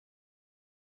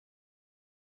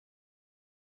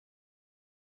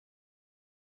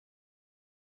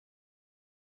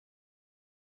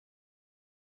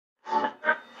You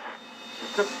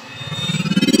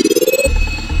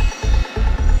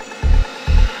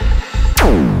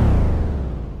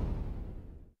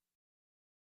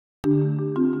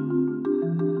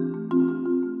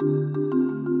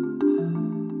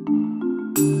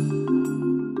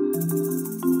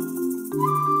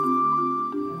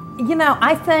know,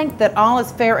 I think that all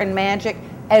is fair in magic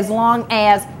as long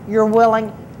as you're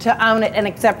willing to own it and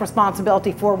accept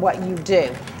responsibility for what you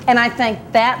do. And I think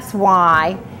that's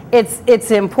why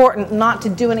it's important not to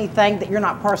do anything that you're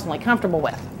not personally comfortable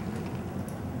with.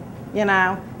 You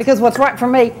know, because what's right for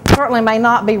me certainly may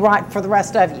not be right for the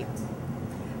rest of you.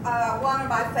 One of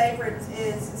my favorites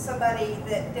is somebody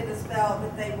that did a spell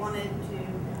that they wanted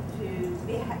to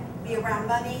be around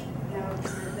money, you know,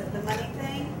 the money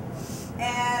thing,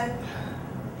 and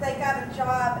they got a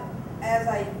job as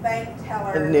a bank teller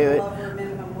over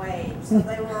minimum wage. So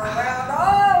they were around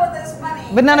all of this money,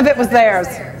 but none of it was theirs.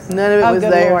 None of it was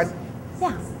theirs. Lord. Yeah.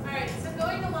 All right. So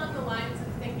going along the lines of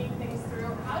thinking things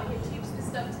through, how do you teach this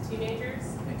stuff to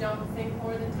teenagers who don't think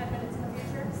more than 10 minutes in the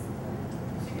future?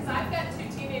 Because I've got 2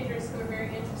 teenagers who are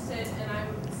very interested, and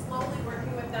I'm slowly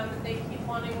working with them, but they keep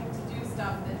wanting to do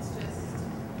stuff that's just...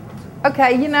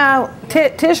 Okay, you know,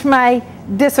 Tish may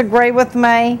disagree with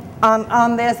me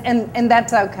on this, and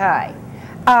that's okay.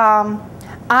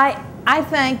 I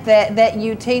think that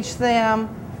you teach them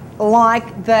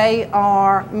like they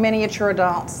are miniature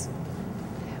adults.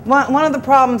 One of the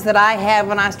problems that I had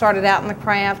when I started out in the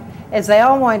craft is they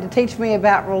all wanted to teach me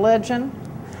about religion,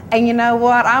 and you know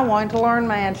what? I wanted to learn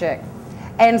magic.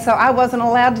 And so I wasn't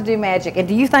allowed to do magic. And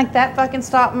do you think that fucking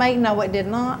stopped me? No, it did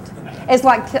not. It's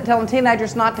like telling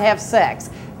teenagers not to have sex.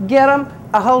 Get them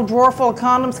a whole drawer full of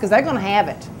condoms because they're going to have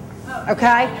it.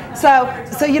 Okay?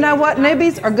 So you know what?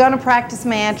 Newbies are going to practice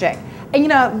magic. And you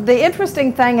know, the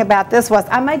interesting thing about this was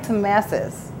I made some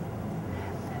messes.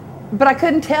 But I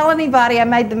couldn't tell anybody I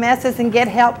made the messes and get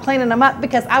help cleaning them up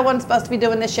because I wasn't supposed to be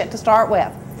doing this shit to start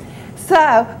with.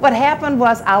 So what happened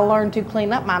was I learned to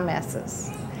clean up my messes.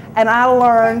 And I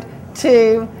learned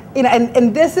to, you know,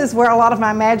 and this is where a lot of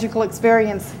my magical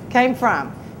experience came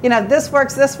from. You know, this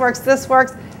works, this works, this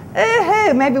works.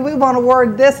 Hey, maybe we want to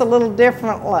word this a little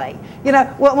differently. You know,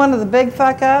 one of the big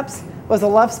fuck-ups was a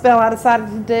love spell I decided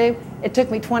to do. It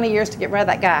took me 20 years to get rid of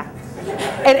that guy.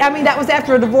 And I mean, that was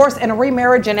after a divorce and a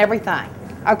remarriage and everything,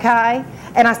 okay?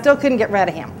 And I still couldn't get rid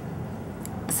of him.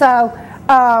 So,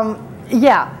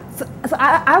 yeah, so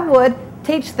I would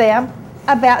teach them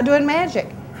about doing magic.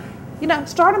 You know,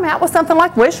 start them out with something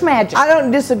like wish magic. I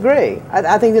don't disagree.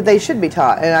 I think that they should be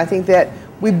taught, and I think that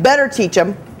we better teach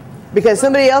them because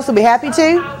somebody else will be happy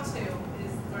to.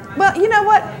 Well, you know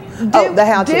what?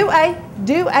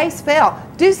 Do a spell.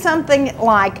 Do something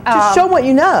like just show what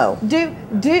you know.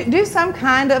 Do some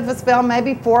kind of a spell,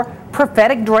 maybe for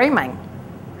prophetic dreaming.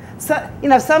 So you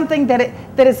know, something that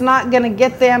is not going to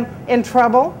get them in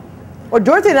trouble. Or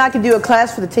Dorothy and I could do a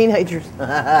class for the teenagers.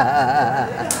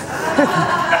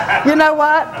 You know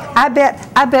what? I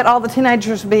bet all the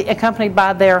teenagers would be accompanied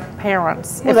by their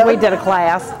parents if we did a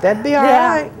class. That'd be all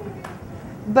right.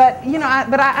 But you know,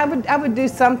 I would do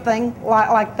something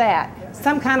like that.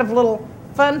 Some kind of little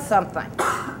fun something.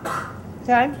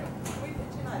 Okay. Can we pitch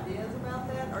in ideas about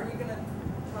that? Are you going to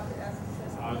talk to us?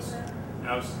 I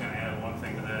was just going to add one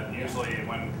thing to that. Usually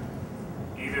when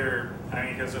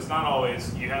because it's not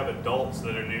always, you have adults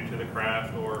that are new to the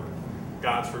craft, or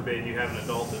God forbid you have an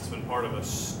adult that's been part of a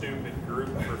stupid group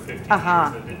for 15 years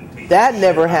that didn't teach. That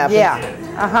never happens. Yeah.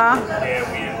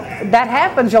 That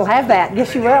happens. You'll have that.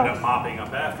 Yes, you will. End up mopping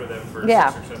up after them for 6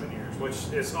 or 7 years,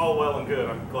 which is all well and good.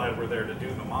 I'm glad we're there to do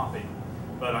the mopping.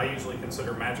 But I usually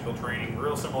consider magical training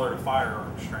real similar to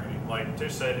firearms training. Like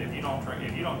Tish said, if you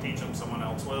don't teach them, someone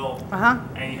else will,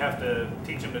 and you have to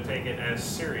teach them to take it as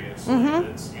serious.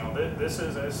 It's, you know, this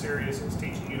is as serious as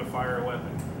teaching you to fire a weapon.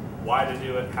 Why to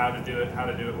do it, how to do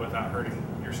it without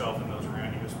hurting yourself and those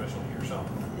around you, especially yourself.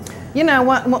 You know,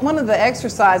 one of the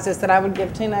exercises that I would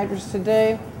give teenagers to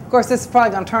do, of course, this is probably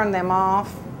going to turn them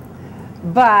off,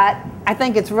 but I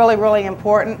think it's really, really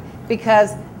important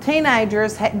because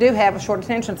teenagers do have a short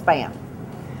attention span.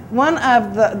 One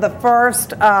of the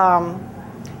first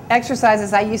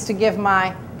exercises I used to give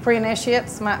my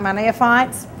pre-initiates, my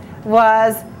neophytes,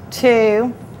 was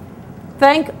to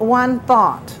think one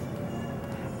thought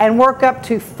and work up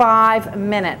to 5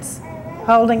 minutes,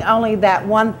 holding only that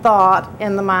one thought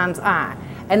in the mind's eye.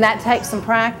 And that takes some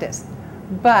practice.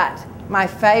 But my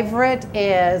favorite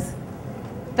is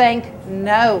think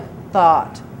no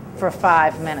thought for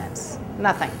 5 minutes.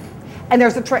 Nothing. And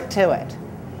there's a trick to it.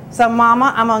 So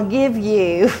Mama, I'm going to give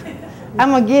you I'm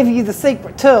going to give you the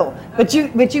secret tool, but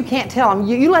you can't tell them.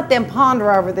 You let them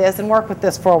ponder over this and work with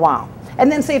this for a while,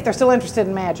 and then see if they're still interested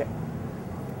in magic.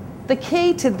 The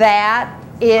key to that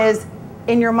is,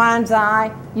 in your mind's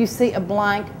eye, you see a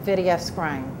blank video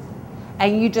screen,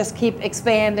 and you just keep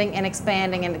expanding and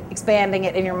expanding and expanding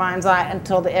it in your mind's eye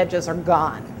until the edges are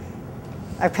gone.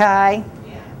 Okay?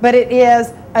 But it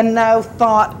is a no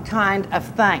thought kind of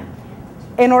thing.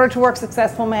 In order to work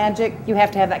successful magic, you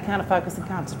have to have that kind of focus and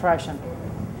concentration.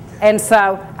 And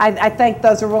so I think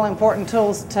those are really important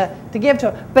tools to give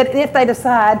to them. But if they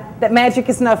decide that magic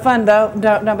is no fun,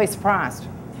 don't be surprised.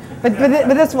 But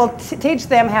this will teach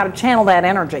them how to channel that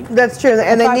energy. That's true,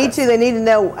 and they need to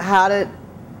know how to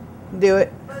do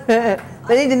it. They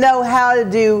need to know how to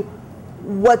do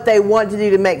what they want to do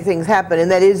to make things happen,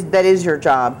 and that is your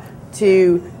job,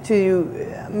 to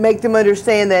make them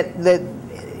understand that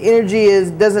energy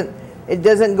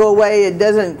doesn't go away. It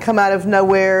doesn't come out of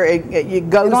nowhere.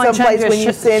 It goes someplace when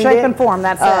you send it. Shape and form.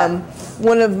 That's it.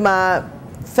 One of my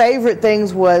favorite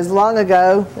things was long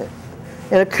ago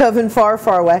in a coven far,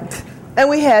 far away, and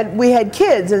we had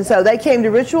kids, and so they came to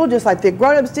ritual just like the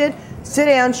grown-ups did. Sit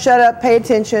down, shut up, pay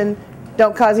attention,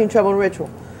 don't cause any trouble in ritual.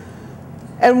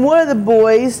 And one of the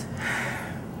boys,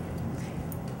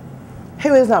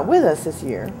 who is not with us this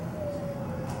year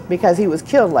because he was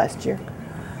killed last year,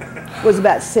 was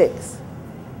about 6.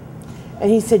 And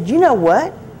he said, you know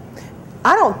what?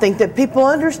 I don't think that people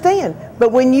understand,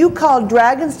 but when you call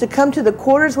dragons to come to the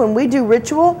quarters when we do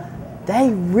ritual, they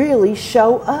really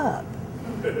show up.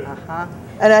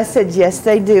 And I said, yes,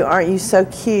 they do. Aren't you so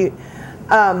cute?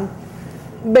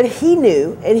 But he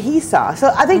knew and he saw.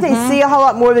 So I think they see a whole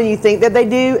lot more than you think that they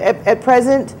do at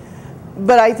present.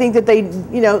 But I think that they,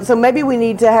 so maybe we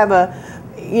need to have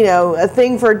a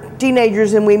thing for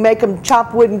teenagers, and we make them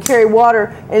chop wood and carry water.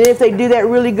 And if they do that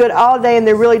really good all day and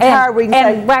they're really tired, we can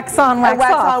say, wax on, wax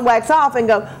off. Wax off, and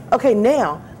go, okay,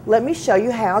 now let me show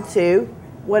you how to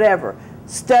whatever.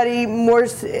 Study more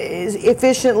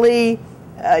efficiently,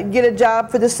 get a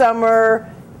job for the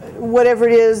summer, whatever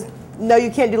it is. No,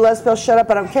 you can't do less spell, shut up,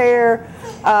 I don't care.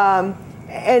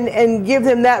 And give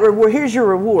them that reward. Here's your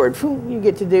reward. You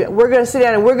get to do it. We're going to sit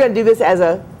down and we're going to do this as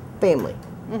a family.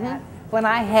 When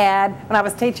I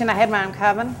was teaching, I had my own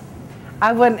coven.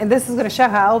 I wouldn't, and this is going to show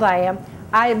how old I am,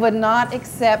 I would not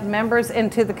accept members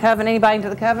into the coven, anybody into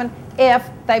the coven, if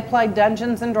they played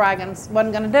Dungeons and Dragons.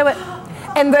 Wasn't going to do it.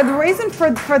 And the reason for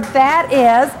that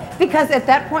is because at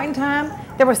that point in time,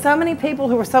 there were so many people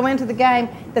who were so into the game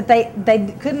that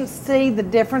they couldn't see the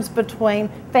difference between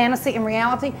fantasy and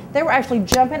reality. They were actually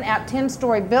jumping out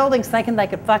 10-story buildings thinking they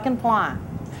could fucking fly.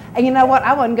 And you know what?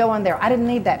 I wasn't going there. I didn't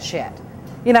need that shit.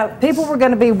 People were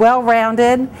going to be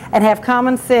well-rounded and have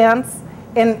common sense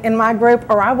in my group,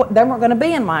 or they weren't going to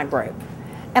be in my group.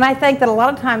 And I think that a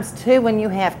lot of times, too, when you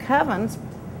have covens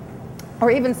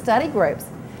or even study groups,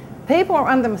 people are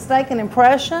under the mistaken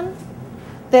impression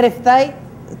that if they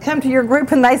come to your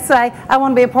group and they say, I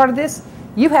want to be a part of this,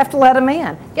 you have to let them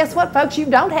in. Guess what, folks? You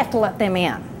don't have to let them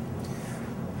in.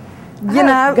 You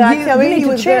need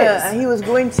to choose. He was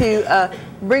going to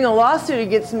bring a lawsuit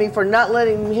against me for not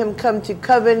letting him come to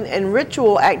coven and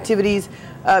ritual activities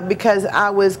because I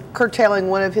was curtailing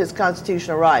one of his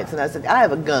constitutional rights. And I said, I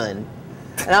have a gun,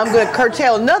 and I'm going to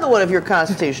curtail another one of your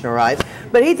constitutional rights.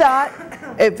 But he thought,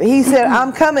 if he said,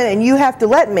 I'm coming and you have to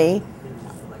let me,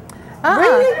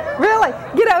 Really?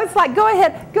 It's like, go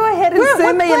ahead and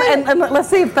sue me, and let's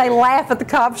see if they laugh at the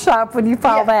cop shop when you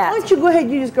file that. Why don't you go ahead,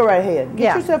 you just go right ahead.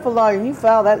 Get yourself a lawyer and you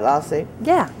file that lawsuit.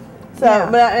 Yeah. So,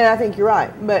 and I think you're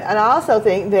right. And I also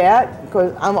think that,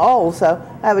 because I'm old, so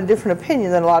I have a different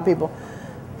opinion than a lot of people.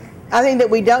 I think that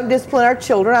we don't discipline our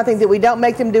children. I think that we don't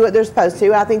make them do what they're supposed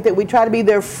to. I think that we try to be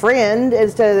their friend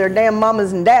instead of their damn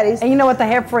mamas and daddies. And you know what? They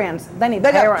have friends. They need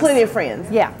parents. They got plenty of friends.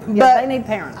 Yeah, but they need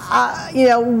parents.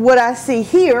 What I see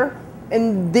here,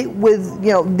 and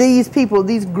with these people,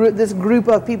 this group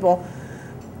of people,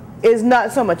 is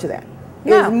not so much of that.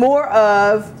 No. It's more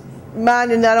of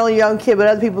minding not only your own kid but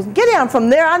other people's. Get down from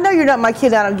there. I know you're not my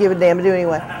kid. I don't give a damn. But do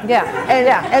anyway.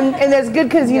 Yeah. And that's good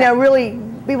because really.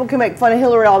 People can make fun of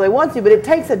Hillary all they want to, but it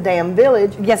takes a damn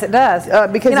village. Yes, it does.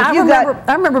 Because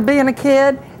I remember being a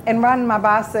kid and riding my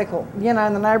bicycle, in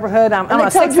the neighborhood. I'm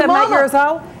 6, 7, 8 years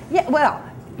old. Yeah, well,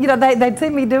 they'd see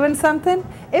me doing something.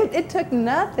 It took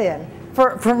nothing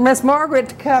for Miss Margaret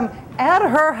to come out of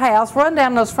her house, run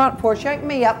down those front porch, shake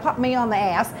me up, pop me on the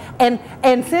ass,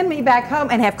 and send me back home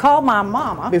and have called my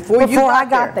mama before I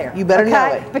got there. You better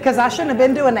know it. Because I shouldn't have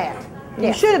been doing that.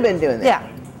 You should have been doing that. Yeah.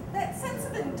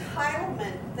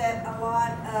 That a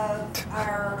lot of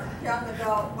our young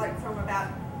adults, like from about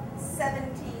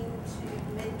 17 to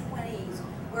mid-20s,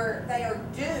 where they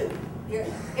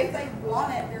If they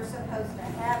want it, they're supposed to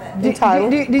have it.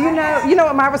 Do you know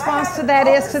what my response to that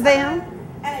is to them?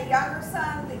 And a younger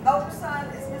son, the older son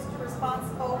is Mr.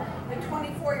 Responsible. The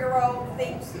 24-year-old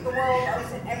thinks the world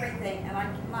owes it everything, and I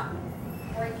cannot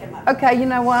break him up. Okay, you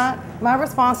know what? My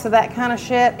response to that kind of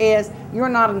shit is you're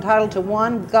not entitled to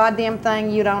one goddamn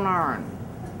thing you don't earn.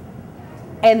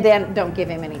 And then don't give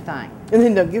him anything. And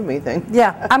then don't give me anything.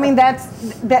 Yeah, I mean, that's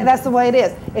the way it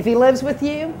is. If he lives with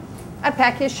you, I'd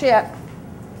pack his shit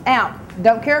out.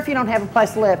 Don't care if you don't have a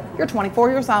place to live. You're 24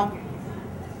 years old.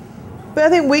 But I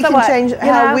think we can change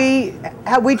how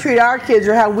we treat our kids,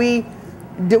 or how we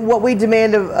do what we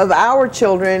demand of our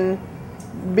children,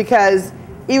 because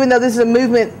even though this is a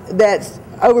movement that's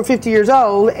over 50 years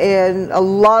old and a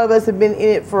lot of us have been in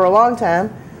it for a long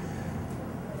time,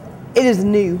 it is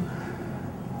new.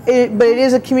 But it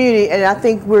is a community, and I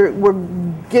think we're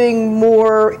getting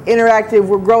more interactive.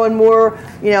 We're growing more.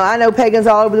 You know, I know pagans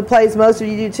all over the place. Most of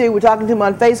you do too. We're talking to them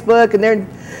on Facebook, and they're,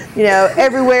 you know,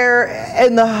 everywhere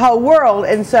in the whole world.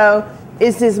 And so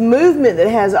it's this movement that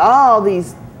has all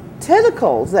these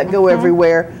tentacles that go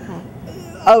everywhere,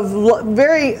 of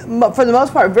very, for the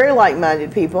most part, very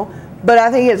like-minded people. But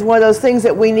I think it's one of those things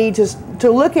that we need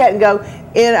to look at and go,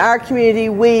 in our community,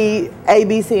 we A,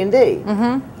 B, C, and D.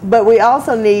 But we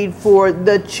also need for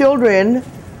the children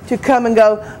to come and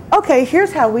go, okay,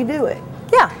 here's how we do it.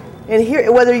 Yeah. And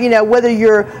here, whether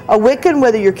you're a Wiccan,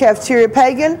 whether you're cafeteria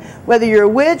pagan, whether you're a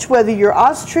witch, whether you're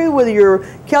Austru, whether you're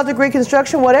Celtic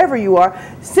Reconstruction, whatever you are,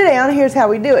 sit down, here's how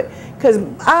we do it. Because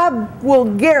I will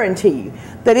guarantee you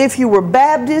that if you were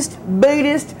Baptist,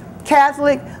 Buddhist,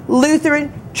 Catholic,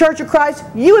 Lutheran, Church of Christ,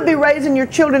 you would be raising your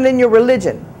children in your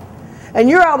religion. And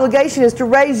your obligation is to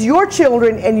raise your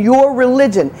children in your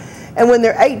religion. And when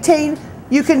they're 18,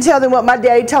 you can tell them what my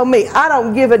daddy told me. I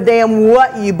don't give a damn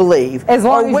what you believe, as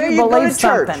long as where you go believe to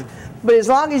church. something. But as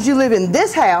long as you live in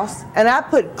this house and I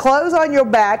put clothes on your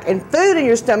back and food in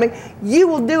your stomach, you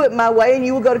will do it my way and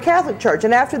you will go to Catholic church.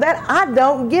 And after that, I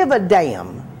don't give a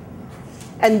damn.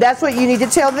 And that's what you need to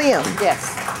tell them.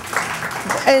 Yes.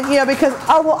 And, you know, because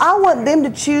I want them to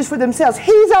choose for themselves.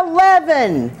 He's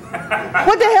 11.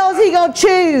 What the hell is he going to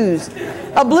choose?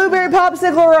 A blueberry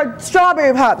popsicle or a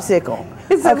strawberry popsicle?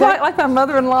 It's like my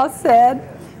mother-in-law said.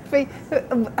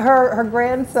 Her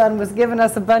grandson was giving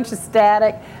us a bunch of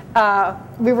static.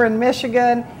 We were in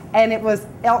Michigan, and it was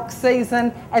elk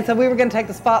season, and so we were going to take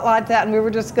the spotlights out, and we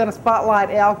were just going to spotlight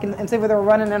elk and see where they were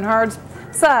running in herds.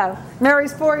 So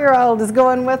Mary's 4-year-old is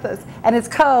going with us, and it's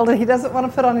cold, and he doesn't want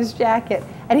to put on his jacket,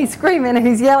 and he's screaming, and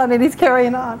he's yelling, and he's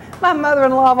carrying on. My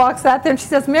mother-in-law walks out there, and she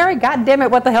says, Mary, God damn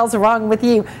it, what the hell's wrong with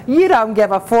you? You don't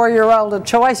give a 4-year-old a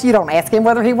choice. You don't ask him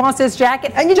whether he wants his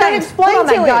jacket. And you don't explain put on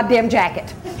to that him. Goddamn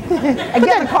jacket. And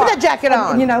get in the car. Put that jacket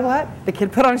on. And you know what? The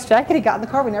kid put on his jacket. He got in the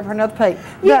car. We never heard another peep.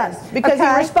 Yes, because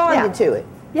he responded to it.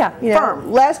 Yeah, you know,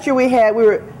 firm. Last year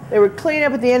they were cleaning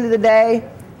up at the end of the day,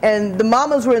 and the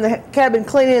mamas were in the cabin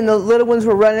cleaning, and the little ones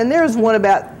were running. And there was one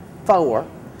about 4,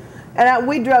 and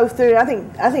we drove through. I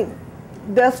think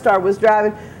Death Star was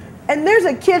driving, and there's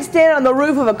a kid standing on the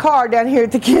roof of a car down here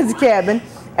at the kids' cabin,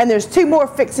 and there's 2 more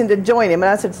fixing to join him. And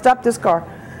I said, "Stop this car!"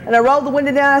 And I rolled the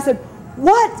window down. And I said,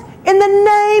 "What in the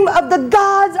name of the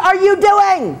gods are you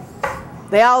doing?"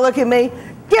 They all look at me.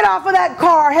 Get off of that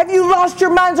car. Have you lost your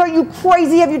minds? Are you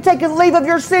crazy? Have you taken leave of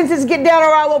your senses? Get down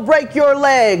or I will break your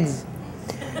legs.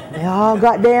 They all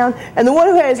got down. And the one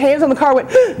who had his hands on the car went,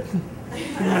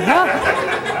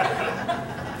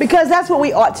 because that's what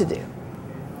we ought to do.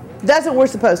 That's what we're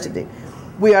supposed to do.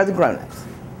 We are the grown-ups.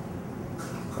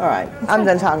 All right. I'm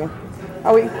done talking.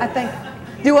 Are we? I think.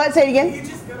 Do what? Say it again. Can you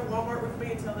just go to Walmart with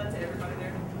me and tell that to everybody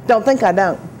there? Don't think I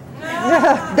don't.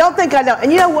 Don't think I don't.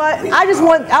 And you know what? I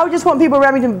just want people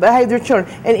around me to behave their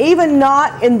children. And even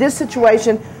not in this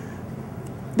situation,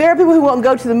 there are people who won't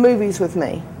go to the movies with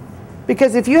me.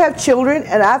 Because if you have children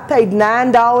and I've paid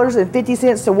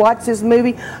 $9.50 to watch this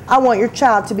movie, I want your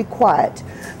child to be quiet.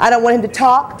 I don't want him to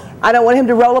talk. I don't want him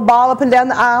to roll a ball up and down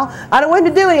the aisle. I don't want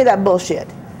him to do any of that bullshit.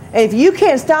 And if you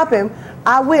can't stop him,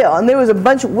 I will. And there was a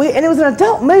bunch of, and it was an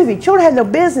adult movie. Children had no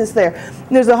business there. And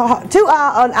there's an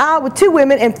aisle with 2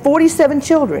 women and 47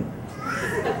 children.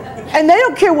 And they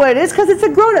don't care what it is because it's a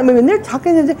grown-up movie. And they're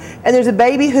talking, and there's a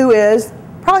baby who is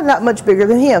probably not much bigger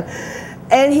than him.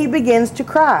 And he begins to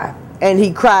cry. And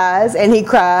he cries, and he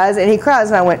cries, and he cries.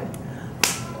 And I went,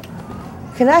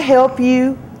 can I help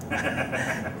you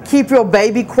keep your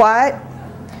baby quiet?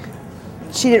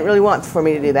 She didn't really want for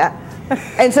me to do that.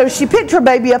 And so she picked her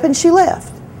baby up and she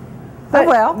left. But,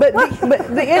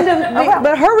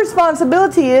 but her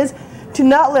responsibility is to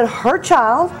not let her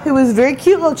child, who is a very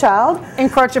cute little child,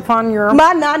 encroach upon your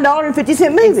my $9.50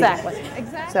 movie. Exactly.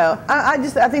 So I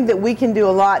think that we can do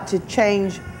a lot to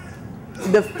change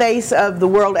the face of the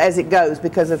world as it goes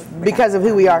because of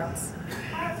who we are. I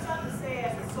have something to say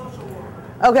as a social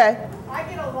worker. Okay. I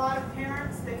get a lot of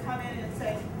parents that come in and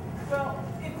say, well,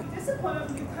 if we discipline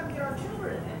them, you come get our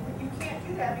children. And you can't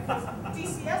do that because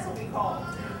DCS will be called.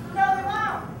 No, they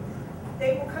won't.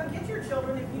 They will come get your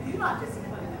children if you do not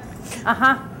discipline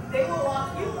them. They will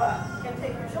lock you up and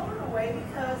take your children away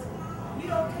because you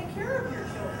don't take care of your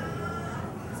children.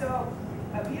 So,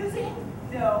 abusing?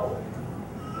 No.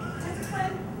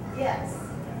 Discipline? Yes.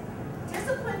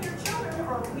 Discipline your children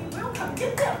or we will come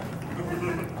get them.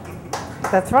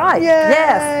 That's right. Yay.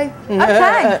 Yes.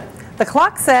 Okay. The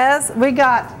clock says we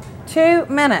got 2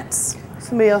 minutes.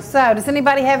 Somebody else. So, does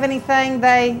anybody have anything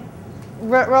they,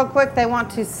 real quick, they want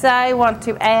to say, want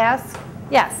to ask?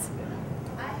 Yes.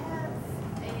 I have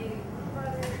a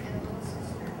brother and a little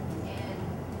sister, and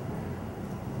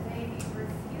they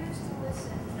refuse to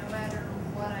listen no matter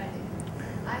what I do.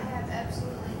 I have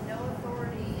absolutely no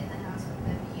authority in the house with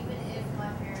them, even if my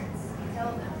parents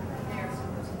tell them they are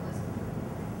supposed to listen.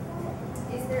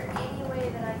 Is there any way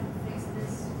that I can fix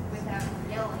this without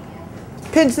yelling at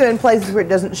them? Pinch them in places where it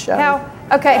doesn't show. How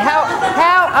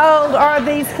old are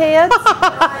these kids?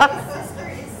 My sister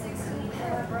is 16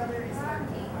 and my brother is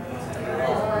 13.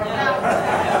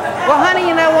 Well, honey,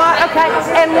 you know what? Okay,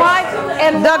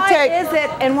 Duct tape.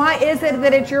 why is it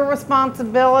that it's your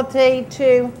responsibility for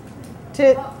them to?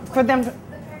 The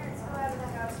parents go out of the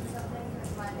house or something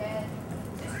because my dad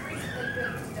just recently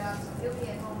quit his job, so he'll be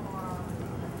at home more often.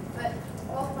 But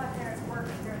both my parents work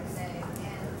during the day, and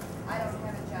I don't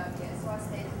have a job yet, so I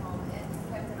stayed at home and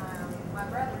kept an eye on my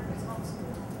brother, who's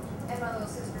homeschooled, and my little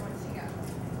sister when she got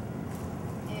home.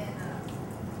 And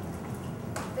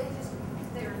they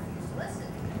refuse to listen.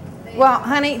 Well,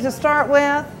 honey, to start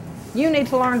with, you need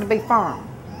to learn to be firm.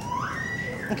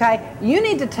 Okay? You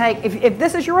need to take, if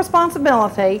this is your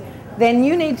responsibility, then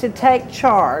you need to take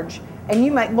charge and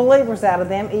you make believers out of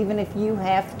them even if you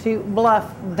have to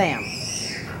bluff them.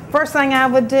 First thing I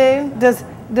would do, does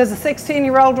a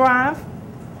 16-year-old drive?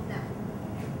 No.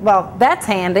 Well, that's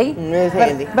handy. It's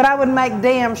handy. But I would make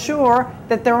damn sure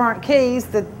that there aren't keys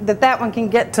that one can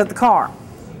get to the car.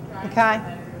 Okay?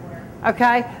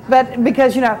 Okay? But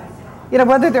because, you know,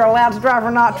 whether they're allowed to drive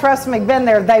or not, trust me, been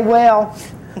there, they will.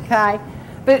 Okay?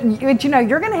 But you know,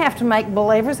 you're going to have to make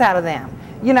believers out of them.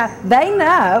 You know, they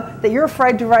know that you're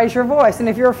afraid to raise your voice. And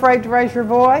if you're afraid to raise your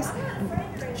voice,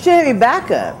 should have your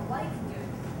backup.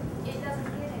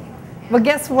 well,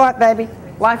 guess what, baby?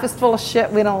 Life is full of shit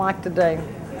we don't like to do.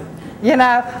 You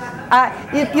know,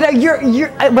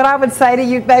 what I would say to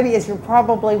you, baby, is you're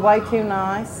probably way too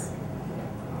nice.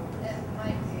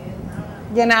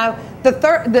 You know, the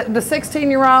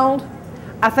 16-year-old,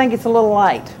 I think it's a little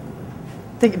late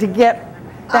to get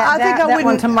that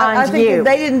one to mind I think you. if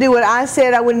they didn't do what I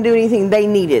said, I wouldn't do anything they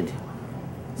needed.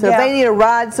 So if they need a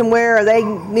ride somewhere, or they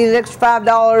need an extra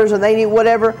 $5, or they need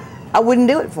whatever, I wouldn't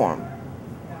do it for them.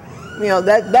 You know,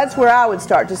 that's where I would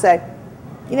start to say,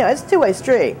 you know, it's a two-way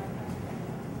street.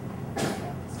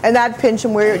 And I'd pinch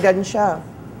them where it doesn't show.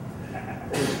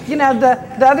 You know,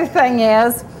 the other thing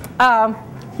is,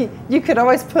 you could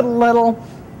always put a little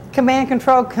command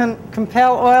control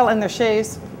compel oil in their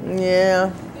shoes.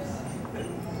 Yeah.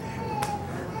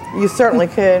 You certainly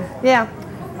could. Yeah.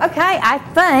 Okay, I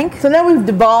think. So now we've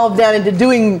devolved down into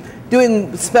doing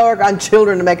spell work on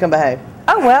children to make them behave.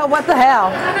 Oh, well, what the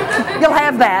hell? You'll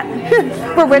have that.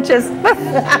 We're witches.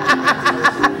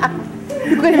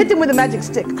 You could hit them with a magic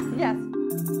stick. Yes.